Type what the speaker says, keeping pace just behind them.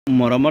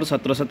মৰমৰ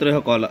ছাত্ৰ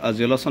ছাত্ৰীসকল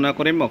আজি আলোচনা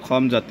কৰিম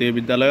অসম জাতীয়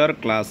বিদ্যালয়ৰ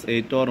ক্লাছ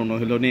 8ৰ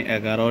অনুশীলনী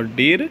 11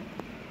 ডিৰ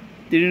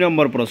 3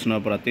 নম্বৰ প্ৰশ্নৰ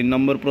পৰা 3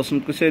 নম্বৰ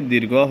প্ৰশ্নত কৈছে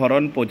দীৰ্ঘ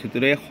হৰণ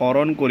পদ্ধতিৰে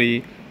হৰণ কৰি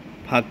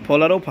ভাগফল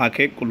আৰু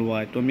ভাগশেষ ওলোৱা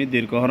তুমি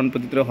দীৰ্ঘ হৰণ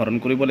পদ্ধতিৰে হৰণ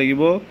কৰিব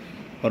লাগিব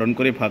হৰণ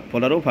কৰি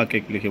ভাগফল আৰু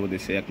ভাগশেষ লিখিব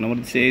দিছে 1 নম্বৰ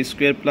দিছে a² +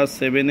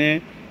 7a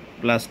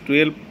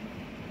 +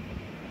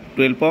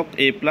 12ক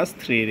a +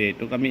 3 ৰে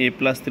এটোক আমি a +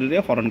 3 ৰে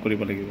হৰণ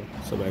কৰিব লাগিব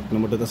সব 1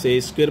 নম্বৰতে আছে a²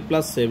 +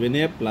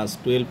 7a +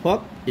 12ক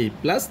a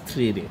 +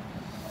 3 ৰে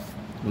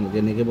মানে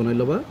এনেকৈ বনাই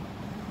লবা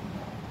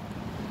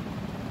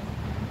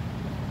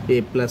a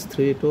 +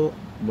 3 তো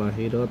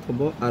বাহিৰত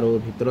হ'ব আৰু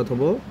ভিতৰত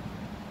হ'ব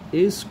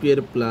a² +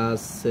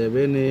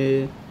 7a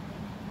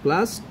 +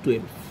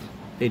 12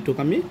 এটোক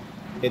আমি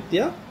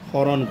এতিয়া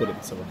হৰণ কৰিম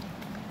সব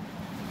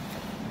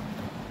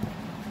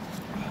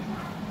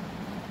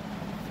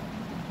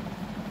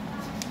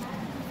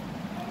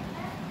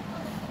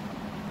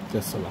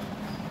চলা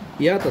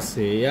ইয়াত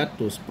আছে ইয়াত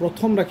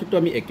প্ৰথম ৰাখিটো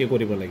আমি একে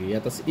কৰিব লাগে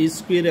ইয়াত আছে a²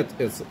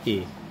 a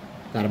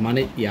তাৰ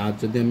মানে ইয়াত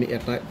যদি আমি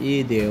এটা a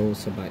দেও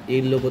সবা a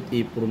লগত a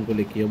পূৰণ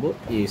কৰিলে কি হ'ব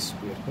a²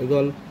 হৈ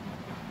গল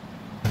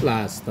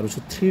প্লাস তাৰ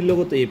পিছত 3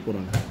 লগত a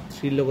পূৰণ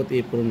 3 লগত a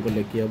পূৰণ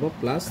কৰিলে কি হ'ব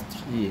প্লাস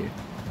 3a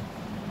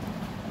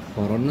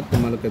হৰণ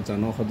তোমালোকে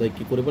জানো সদায়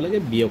কি কৰিব লাগে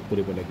বিয়োগ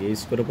কৰিব লাগে a²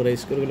 পৰা a²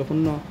 গলে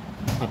 0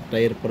 8টা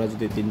এৰ পৰা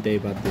যদি 3টাই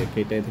বাদ দিয়ে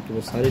কেইটাই থাকিব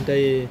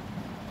 4টাই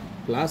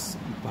প্লাস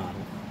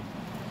 12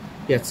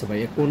 ইয়াত সবাই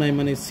একো নাই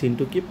মানে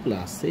চিনটো কি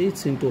প্লাস এই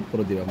চিনটো উপৰ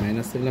দিবা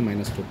মাইনাস দিলে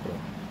মাইনাস টু উপৰ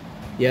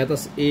ইয়াত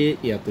আছে a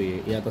ইয়াত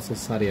আছে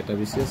 4 এটা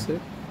বেশি আছে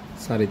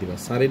 4 দিবা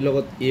 4 এর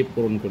লগত a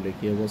পূৰণ কৰিলে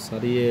কি হ'ব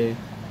 4a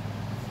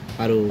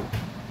আৰু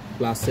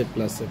প্লাসে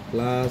প্লাসে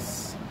প্লাস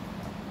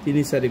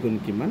 3 4 গুণ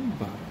কিমান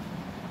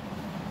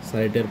 12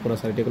 4 এৰ পৰা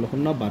 4টা গলে 0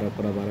 12 এৰ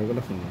পৰা 12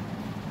 গলে 0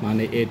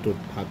 মানে এটো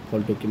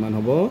ভাগফলটো কিমান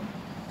হ'ব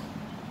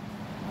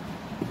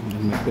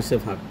আমি কৈছে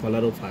ভাগফল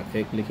আৰু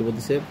ভাগশেষ লিখিব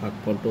দিছে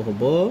ভাগফলটো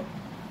হ'ব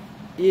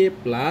a +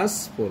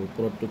 4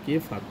 পুরোটো কি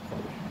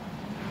ভাগফল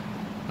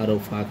আর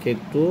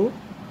ভাগশেষটো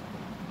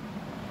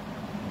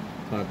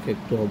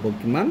হ'ব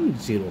কিমান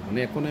 0 মানে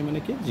একো নাই মানে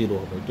কি 0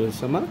 হ'ব এটো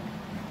হইছে আমাৰ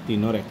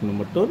 3 1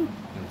 নম্বৰটোৰ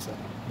आंसर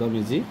একদম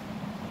ইজি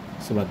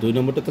সবা 2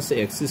 নম্বৰটো আছে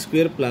x²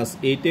 +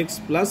 8x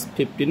 +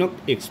 15ক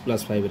x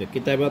 + 5 ৰে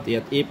কিতাবত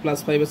ইয়াত a +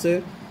 5 আছে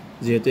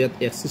যেহেতু ইয়াত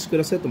x²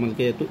 আছে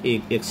তোমালকে এটো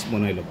x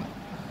বনাই লবা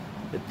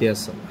এতিয়া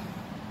সবা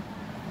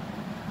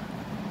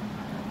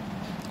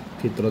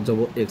ভিতৰত যাব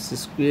x²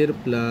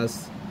 +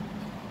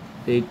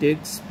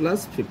 8x +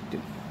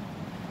 15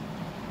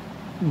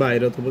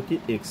 বাইৰত হ'ব কি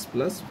x +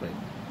 5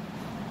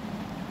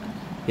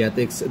 ইয়াত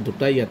x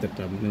দুটা ইয়াত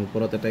এটা মানে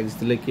ওপৰত এটা x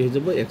দিলে কি হৈ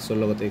যাব x ৰ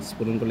লগত x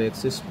পূৰণ কৰিলে x²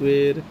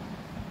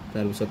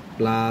 তাৰ পিছত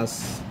প্লাস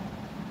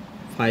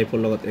 5 ৰ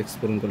লগত x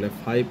পূৰণ কৰিলে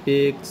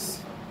 5x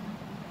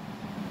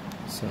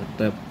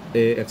সাতটা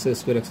x²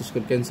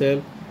 কেনসেল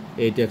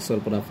 8x ৰ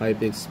পৰা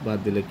 5x বাদ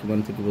দিলে কিমান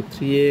থাকিব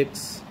 3x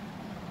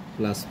 +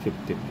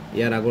 15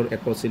 ইয়াৰ আগৰ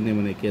একো চিহ্ন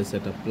মানে কি আছে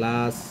এটা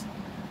প্লাস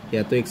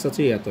ইয়াতো x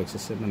আছে ইয়াতো x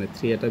আছে মানে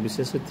 3 এটা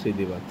বিশেষ আছে 3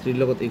 দিবা 3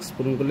 লগত x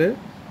পূৰণ কৰিলে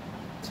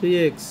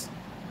 3x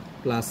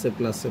প্লাসে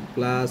প্লাসে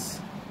প্লাস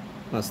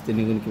 5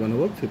 3 গুণ কিমান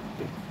হ'ব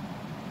 50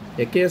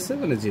 একে আছে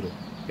মানে 0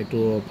 এটো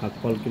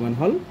ভাগফল কিমান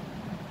হল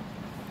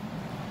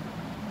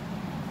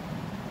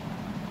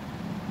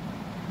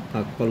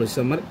ভাগফল হৈছে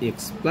আমাৰ x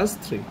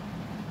 + 3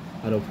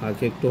 আৰু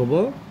ভাগশেষটো হ'ব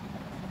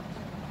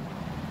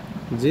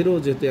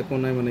 0 যেতে একো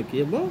নাই মানে কি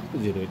হ'ব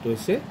 0 এটো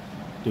হৈছে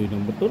 2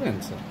 নম্বৰটোৰ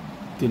आंसर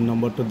 3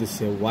 নম্বৰটো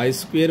দিছে y²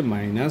 -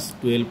 12y +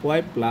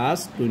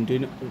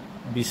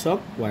 20ক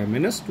y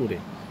 - 2 ৰে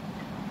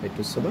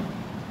এটো সবা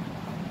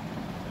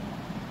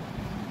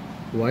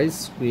y² -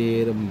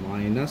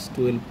 12y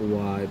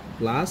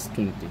 +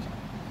 20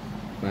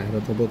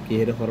 বাহিৰত হ'ব কি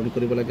হেৰে হৰণ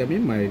কৰিব লাগে আমি -y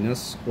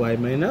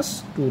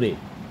 - 2 ৰে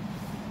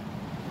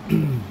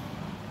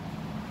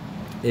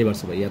এইবাৰ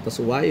সবা ইয়াত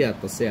আছে y ইয়াত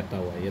আছে এটা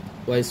y ইয়াত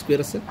y²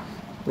 আছে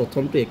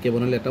প্ৰথমটো একে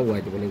বনালে এটা y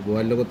দিব লাগিব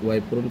y লগত y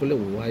পূৰণ কৰিলে y²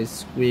 -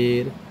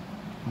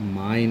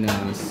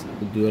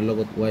 2 ৰ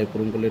লগত y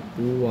পূৰণ কৰিলে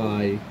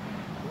 2y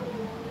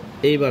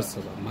এইবাৰ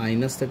সবা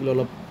মাইনাস থাকিলে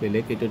অলপ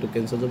বেলেগ এটো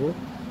কেনসেল যাব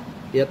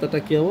ইয়াত এটা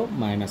কি হ'ব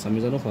মাইনাস আমি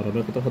জানো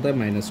হৰণৰ ক্ষেত্ৰত সদায়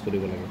মাইনাস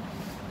কৰিব লাগে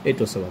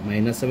এটো সবা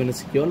মাইনাস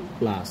কি হ'ল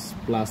প্লাস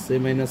প্লাসে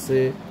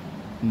মাইনাসে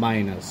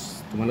মাইনাস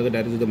তোমালোকে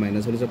ডাইৰেক্ট যদি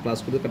মাইনাস হ'লে প্লাস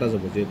কৰি কাটা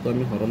যাব যেহেতু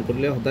আমি হৰণ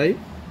কৰিলে সদায়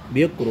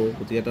বিয়োগ কৰো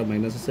গতি এটা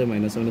মাইনাস আছে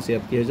মাইনাস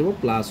ইয়াত কি হৈ যাব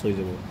প্লাস হৈ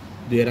যাব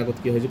 2 এর আগত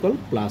কি হৈ গল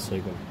প্লাস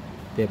হৈ গল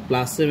তে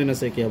প্লাসে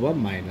মাইনাসে কি হ'ব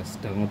মাইনাস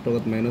ডাঙৰটোৰ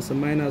আগত মাইনাসে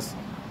মাইনাস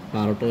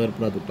 12টা এৰ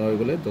পৰা দুটা হৈ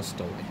গলে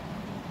 10টা হয়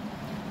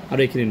আৰু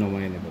এখিনি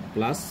নমাই নেব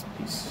প্লাস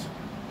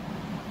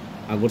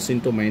 20 আগৰ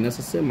চিনটো মাইনাস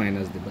আছে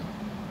মাইনাস দিবা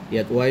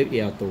ইয়াত y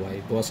ইয়াত y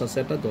 10 আছে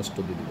এটা 10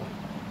 টো দি দিবা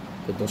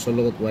তে 10 ৰ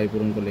লগত y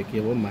পূৰণ কৰিলে কি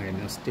হ'ব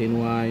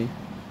 -10y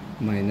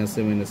মাইনাসে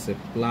মাইনাসে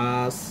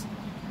প্লাস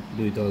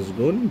 2 10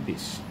 গুণ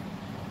 20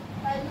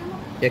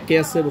 একে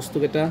আছে বস্তু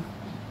কেটা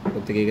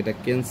গতিকে এটা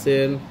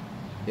কেনসেল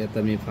ইয়াত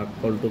আমি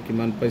ভাগফলটো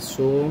কিমান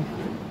পাইছো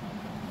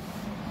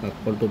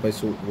ভাগফলটো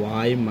পাইছো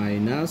y -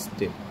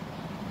 10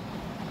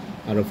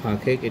 আৰু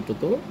ভাগশেষ এটো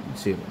তো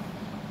 0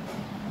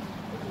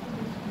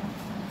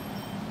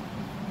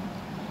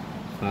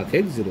 ভাগ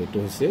x 0 এইটো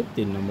হৈছে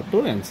 3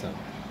 নম্বৰটোৰ এনসাৰ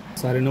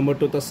 4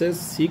 নম্বৰটোত আছে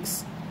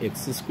 6x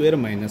square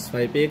minus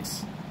 5x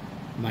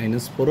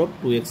minus 4 of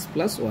 2x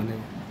plus 1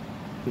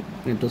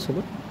 এইটো সব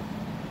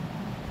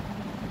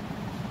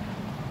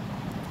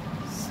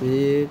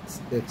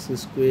 6x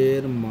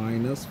square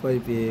minus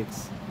 5x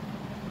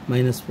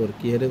minus 4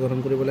 কি হেৰে গ্ৰহণ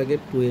কৰিব লাগে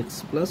 2x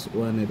plus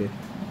 1 এৰে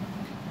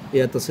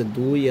ইয়াত আছে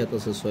 2 ইয়াত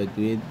আছে 6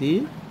 2 দি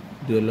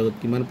 2 এৰ লগত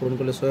কিমান পূৰণ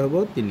কৰিলে 6 হ'ব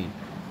 3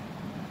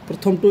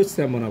 প্ৰথমটো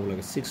সেম বনাব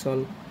লাগে 6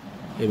 হল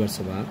এবাৰ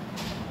সবা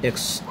x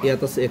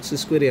ইয়াত আছে x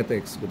স্কয়াৰ ইয়াত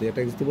x গতি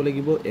এটা x দিব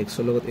লাগিব x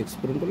এৰ লগত x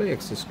পূৰণ কৰিলে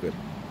x স্কয়াৰ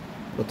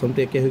প্ৰথমটো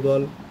একে হৈ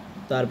গল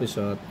তাৰ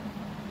পিছত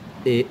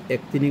এ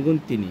 1 3 গুণ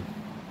 3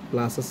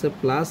 প্লাস আছে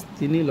প্লাস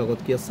 3 লগত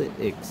কি আছে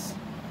x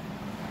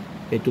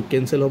এটো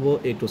ক্যান্সেল হ'ব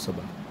এটো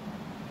সবা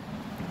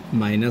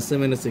মাইনাসে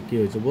মাইনাসে কি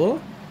হৈ যাব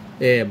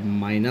এ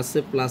মাইনাসে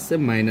প্লাসে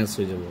মাইনাস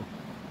হৈ যাব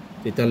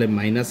তেতালে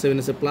মাইনাসে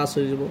মাইনাসে প্লাস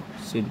হৈ যাব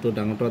চিনটো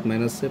ডাঙৰটোত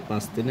মাইনাসে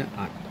 5 3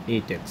 8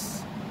 8x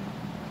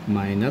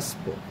minus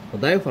 4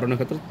 সদায় হৰণৰ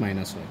ক্ষেত্ৰত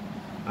মাইনাস হয়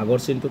আগৰ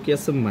চিনটো কি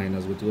আছে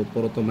মাইনাস গতিকে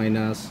ওপৰতো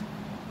মাইনাস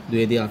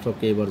 2 দি 8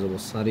 কে এবাৰ যাব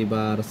 4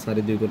 বাৰ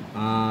 4 2 গুণ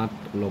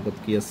 8 লগত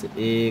কি আছে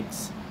x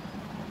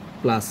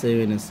প্লাস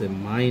 7 আছে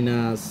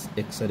মাইনাস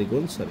x 4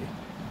 গুণ 4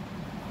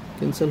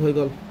 ক্যান্সেল হৈ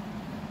গল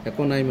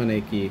একো নাই মানে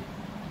কি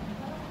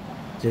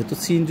যেহেতু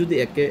চিন যদি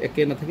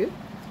একে না থাকে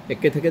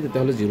একে থাকে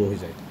তেতিয়াহলে 0 হৈ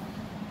যায়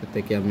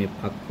এতেকে আমি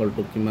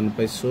ভাগফলটো কিমান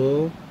পাইছো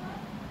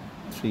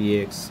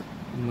 3x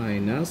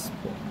minus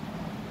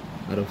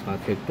 4 আৰু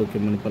ভাগফলটো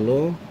কিমান পালো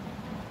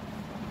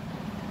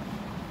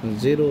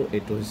 0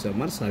 এটো হৈছে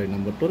আমাৰ 4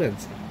 নম্বৰটোৰ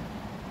आंसर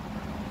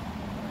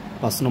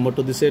 5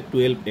 নম্বৰটো দিছে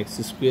 12x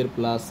square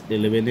plus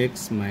 11x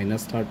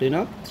minus 13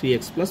 of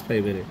 3x plus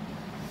 5 এৰে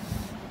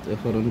তো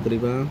হৰণ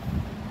কৰিবা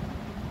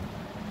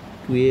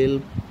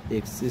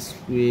 12x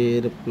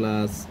square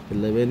plus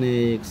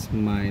 11x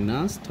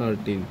minus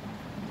 13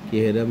 কি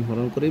হেৰাম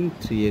হৰণ কৰিম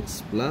 3x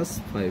plus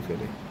 5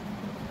 এৰে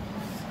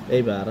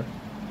এইবাৰ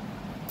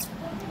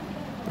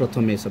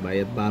প্ৰথমে সবা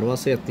ইয়াত 12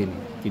 আছে 3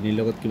 3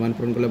 লগত কিমান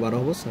পূৰণ কৰিলে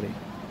 12 হ'ব 4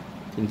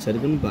 3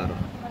 4 গুণ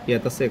 12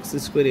 ইয়াত আছে x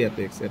স্কয়াৰ ইয়াত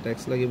x এটা x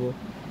লাগিব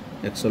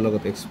x এর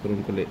লগত x পূরণ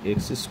করলে x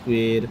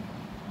স্কয়ার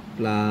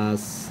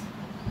প্লাস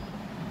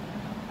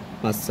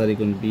 5 4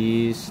 গুণ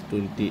 20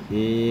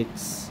 20x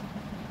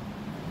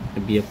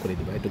বিয়োগ করে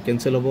দিবা এটো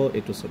ক্যান্সেল হবো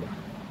এটো সবা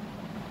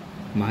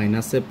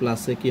মাইনাসে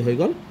প্লাসে কি হই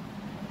গল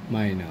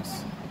মাইনাস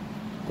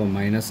কম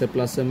মাইনাসে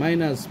প্লাসে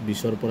মাইনাস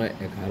 20 এর পৰা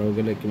 11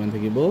 গলে কিমান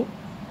থাকিব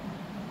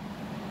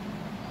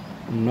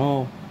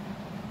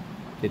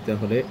 9 এটা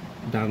হলে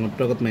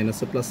ডাঙৰটোৰ আগত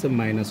মাইনাসে প্লাসে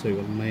মাইনাস হৈ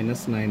গল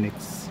মাইনাস 9x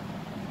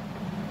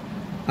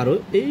আৰু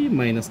এই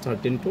মাইনাস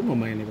 13 টো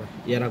নমাই নিবা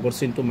ইয়াৰ আগৰ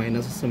চিনটো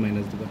মাইনাস আছে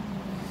মাইনাস দিবা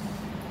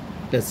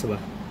লেটসবা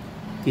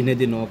 3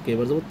 দি 9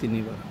 কেবাৰ যাব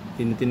 3 বাৰ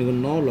 3 3 গুণ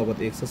 9 লগত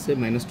x আছে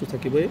মাইনাস 2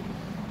 থাকিবই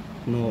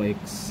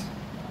 9x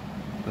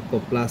আকৌ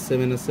প্লাস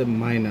 7 আছে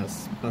মাইনাস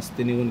 5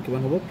 3 গুণ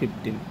কিমান হ'ব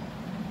 15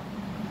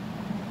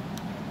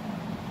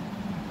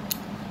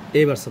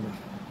 এইবাৰ সবা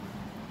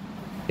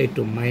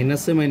এইটো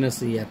মাইনাসে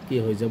মাইনাসে ইয়াত কি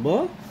হৈ যাব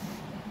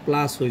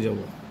প্লাস হৈ যাব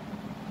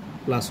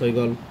প্লাস হৈ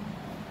গল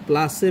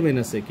প্লাসে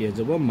মাইনাসে কি হৈ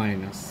যাব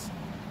মাইনাস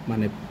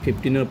মানে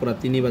 15 এর পৰা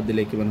 3 বাদ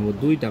দিলে কিমান হ'ব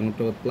 2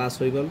 ডাঙৰটো প্লাস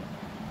হৈ গল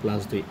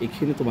প্লাস 2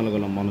 এইখিনি তোমালোক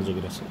অলপ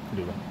মনোযোগী আছে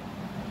দিবা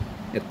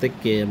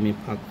এতেকে আমি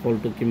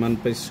ভাগফলটো কিমান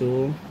পাইছো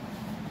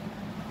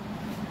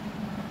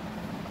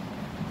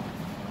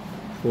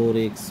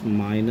 4x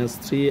minus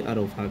 3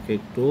 আৰু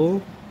ভাগটো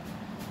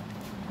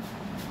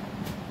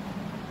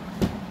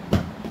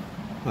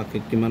বাকি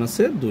কিমান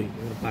আছে 2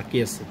 বাকি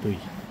আছে 2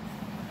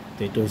 তো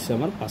এটা হচ্ছে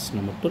আমার 5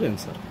 নম্বরটোর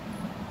आंसर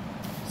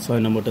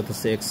 6 নম্বরটা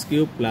আছে x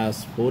cube plus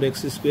 4x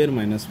square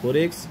minus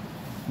 4x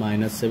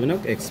minus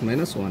 7 x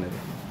minus 1 এর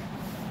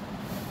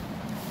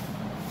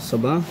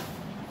সবা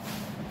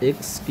x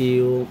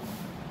cube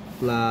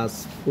plus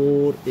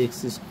 4x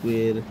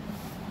square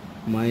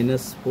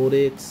minus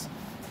 4x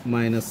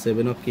minus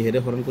 7 কি হেরে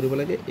হরণ কৰিব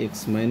লাগে x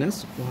minus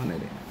 1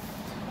 এর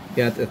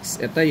ইয়াত x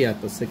এটা ইয়াত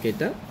আছে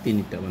কেটা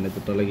তিনিটা মানে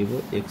দুটা লাগিব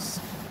x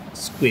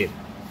স্কয়ার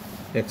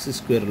x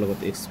স্কয়ার লগত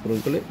x পূৰণ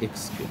কৰিলে x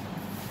কিউব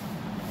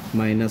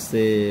মাইনাস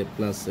এ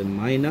প্লাস এ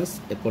মাইনাস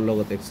একৰ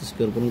লগত x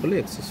স্কয়াৰ পূৰণ কৰিলে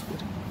x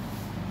স্কয়াৰ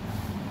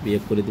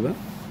বিয়োগ কৰি দিবা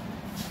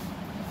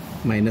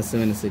মাইনাস এ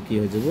মাইনাস কি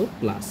হৈ যাব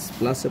প্লাস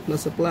প্লাস এ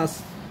প্লাস এ প্লাস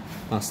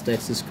 5টা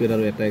x স্কয়ার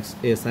আৰু এটা x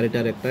এ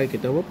 4টাৰ একটা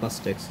কেটা হ'ব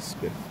 5টা x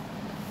স্কয়াৰ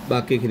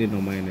বাকিখিনি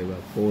নমাই নেবা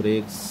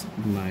 4x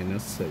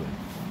minus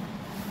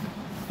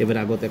 7 এবাৰ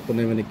আগত এক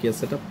কোণে মানে কি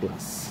আছে এটা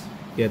প্লাস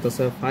ইয়াত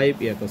আছে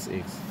 5 ইয়াত আছে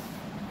x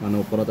মানে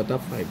ওপৰত এটা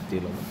 5 দি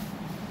লব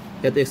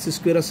ইয়াত x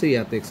স্কয়ার আছে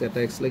ইয়াত x এটা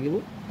x লাগিব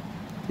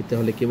এটা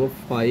হলে কি হ'ব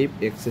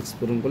 5x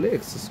পূৰণ কৰিলে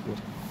x স্কয়ার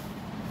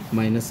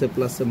মাইনাস এ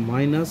প্লাস এ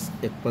মাইনাস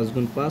 1 5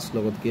 গুণ 5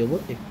 লগত কি হ'ব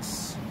x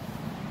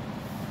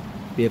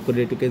বিয়োগ কৰি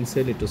এটো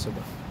ক্যান্সেল এটো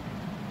সবা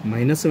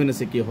মাইনাস এ মাইনাস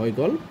কি হৈ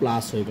গল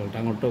প্লাস হৈ গল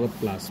ডাঙৰটো আগত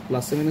প্লাস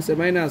প্লাস এ মাইনাস এ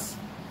মাইনাস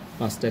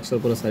 5টা x এৰ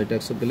পৰা 4টা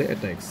x গলে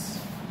এটা x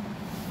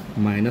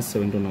মাইনাস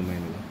 7 টো নমাই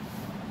নিলা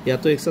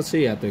ইয়াতো x আছে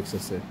ইয়াতো x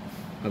আছে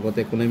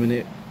আগতে কোনে মানে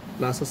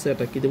প্লাস আছে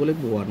এটা কি দিব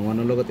লাগিব 1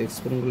 1 এর লগত x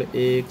পূৰণ কৰিলে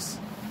x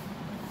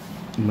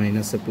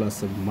মাইনাসে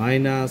প্লাসে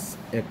মাইনাস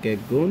 1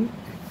 1 গুণ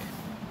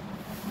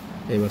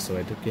 1 এবার সব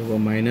এটা কি হবে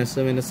মাইনাসে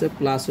মাইনাসে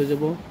প্লাস হয়ে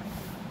যাব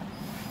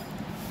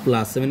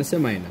প্লাসে মাইনাসে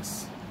মাইনাস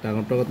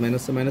ডাঙৰটো আগত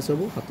মাইনাসে মাইনাস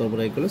হ'ব হাতৰ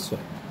পৰা গলে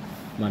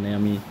 6 মানে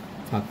আমি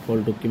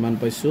ভাগফলটো কিমান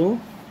পাইছো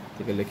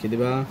ঠিক লিখি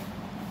দিবা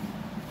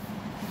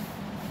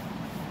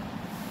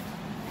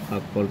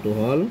ভাগফলটো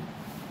হল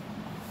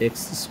x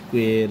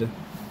square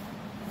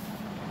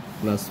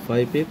plus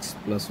 5x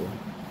plus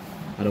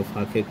 1 আৰু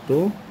ভাগ একটো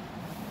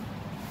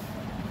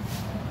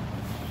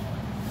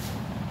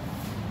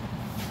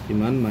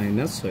কিমান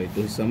মাইনাস 6 টো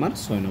হৈছে আমাৰ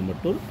 6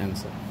 নম্বৰটোৰ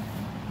आंसर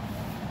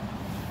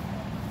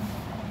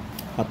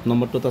 7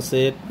 নম্বৰটোত আছে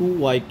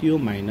 2y³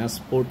 minus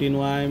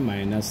 14y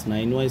minus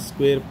 9y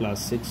square plus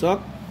 6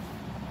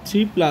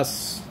 3 plus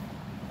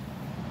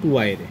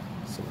 2y ৰে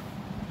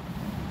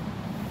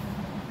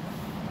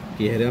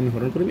কি হেৰে আমি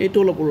হৰণ কৰিম এইটো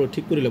অলপ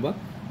ঠিক কৰি লবা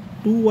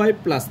 2y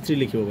plus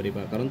 3 লিখিব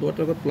পাৰিবা কাৰণ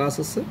দুটাৰ আগত প্লাস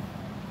আছে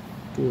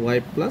 2y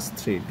plus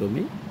 3 তো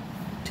আমি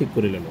ঠিক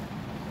কৰি ললো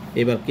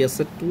এবাৰ কি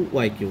আছে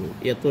 2y³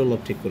 এটো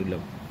অলপ ঠিক কৰি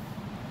লম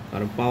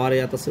আৰু পাৱাৰ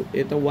ইয়াত আছে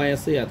এটা y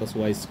আছে ইয়াত আছে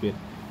y স্কয়ার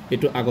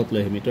এটো আগত লৈ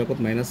আহিম এটো আগত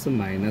মাইনাস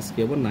মাইনাস কি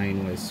হ'ব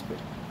 9y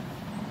স্কয়ার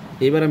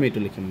এবাৰ আমি এটো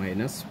লিখিম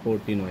মাইনাস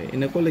 14y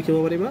এনেকৈ লিখিব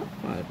পাৰিবা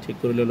ঠিক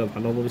কৰি ললে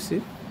ভালো হ'ব বেছি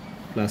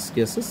প্লাস কি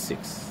আছে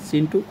 6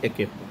 চিনটো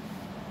একে হ'ব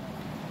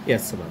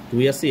ইয়াত সবা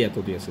 2 আছে ইয়াত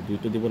 2 আছে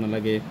 2 টো দিব না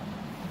লাগে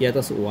ইয়াত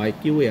আছে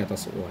y³ ইয়াত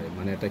আছে y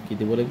মানে এটা কি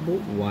দিব লাগিব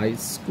y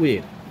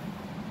স্কয়ার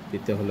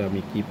তেতিয়া হলে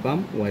আমি কি পাম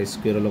y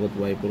স্কয়াৰৰ লগত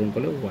y পূৰণ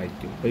কৰিলে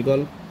y³ হৈ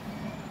গল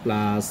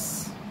প্লাস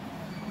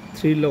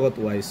 3 লগত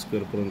y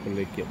স্কয়ার পূরণ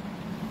করলে কি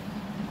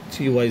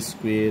 3y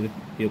স্কয়ার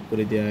বিয়োগ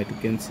করে দেয়া এটো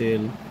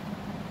ক্যান্সেল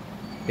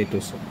এটো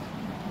সব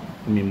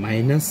আমি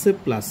মাইনাসে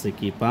প্লাসে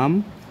কি পাম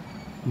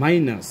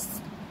মাইনাস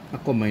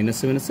আকৌ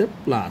মাইনাসে মাইনাসে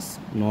প্লাস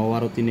 9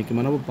 আর 3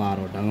 কিমান হ'ব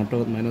 12 ডাঙৰটো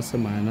মাইনাসে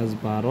মাইনাস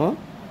 12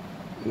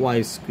 y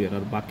স্কয়াৰ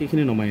আৰ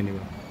বাকিখিনি নমাই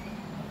নিবা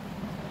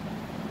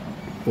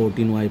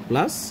 14y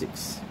plus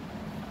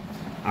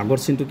 6 আগৰ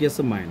চিনটো কি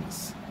আছে মাইনাস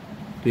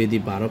তো এদি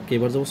 12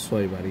 কেবাৰ যাব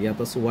 6 বাৰ ইয়াত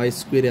আছে y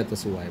স্কয়াৰ ইয়াত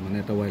আছে y মানে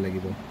এটা y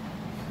লাগিব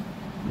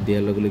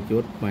দিয়াৰ লগে লগে কি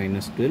হ'ব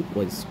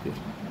 -12y স্কয়ার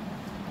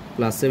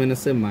প্লাস 7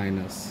 আছে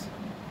মাইনাস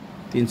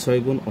 3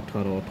 6 গুণ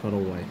 18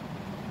 18y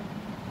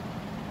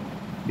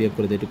বিয়োগ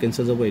কৰি দিটো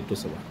কেনসেল যাব এইটো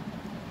সবা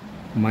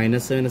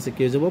 -7 আছে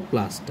কি হৈ যাব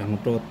প্লাস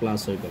ডাঙৰটো প্লাস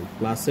হৈ গল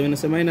প্লাস 7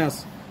 আছে মাইনাস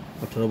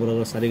 18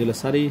 বৰাবৰ 4 গলে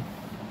 4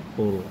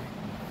 4y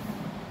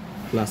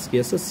প্লাস কি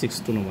আছে 6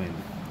 to 9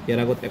 ইয়াৰ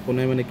আগত একো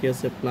নাই মানে কি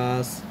আছে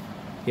প্লাস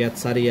ইয়াত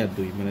 4 ইয়াত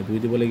 2 মানে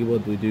 2 দিব লাগিব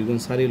 2 2 গুণ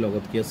 4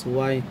 লগত কি আছে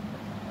y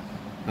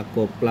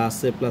আকৌ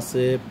প্লাসে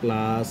প্লাসে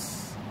প্লাস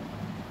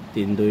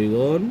 3 2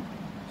 গুণ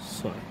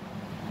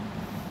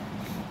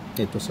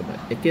 6 এটো সবাই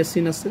একে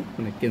চিন আছে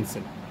মানে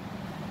ক্যান্সেল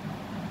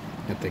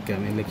এটাকে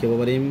আমি লিখিব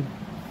পাৰিম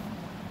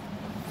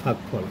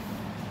ভাগফল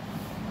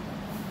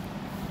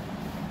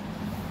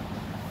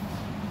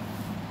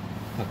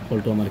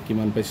ভাগফলটো আমাৰ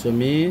কিমান পাইছো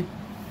আমি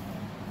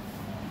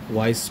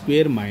y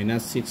square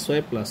minus 6y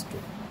plus 2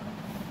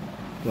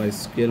 y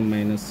square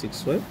minus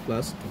 6y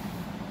plus 2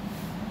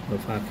 और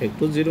भाग है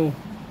तो 0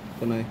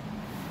 কোনাই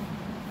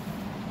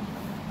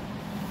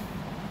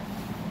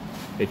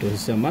এটো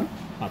হৈছে আমাৰ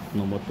 7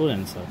 নম্বৰটোৰ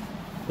आंसर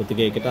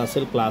গতিকে এটা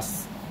আছিল ক্লাস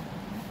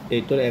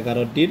 8 ৰ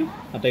 11 ডিৰ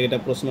আটাইকেইটা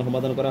প্ৰশ্ন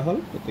সমাধান কৰা হল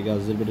গতিকে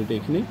আজিৰ ভিডিওটো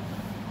এইখিনি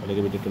আৰু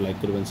ভিডিওটো লাইক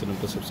কৰিবা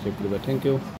চেনেলটো সাবস্ক্ৰাইব কৰিবা থ্যাংক ইউ